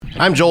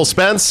I'm Joel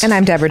Spence. And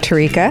I'm Deborah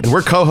Tarika. And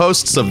we're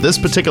co-hosts of This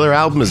Particular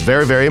Album is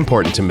Very, Very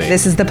Important to Me.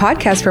 This is the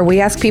podcast where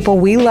we ask people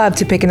we love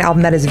to pick an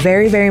album that is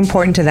very, very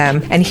important to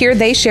them. And here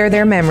they share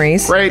their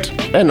memories. Great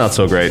and not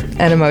so great.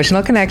 And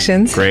emotional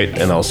connections. Great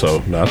and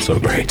also not so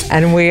great.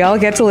 And we all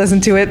get to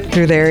listen to it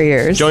through their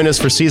ears. Join us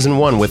for Season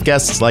 1 with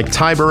guests like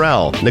Ty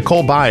Burrell,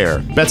 Nicole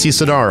Byer, Betsy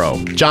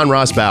Sodaro, John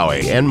Ross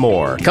Bowie, and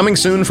more. Coming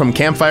soon from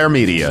Campfire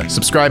Media.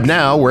 Subscribe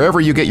now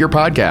wherever you get your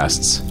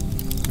podcasts.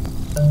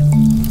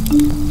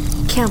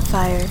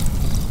 Campfire.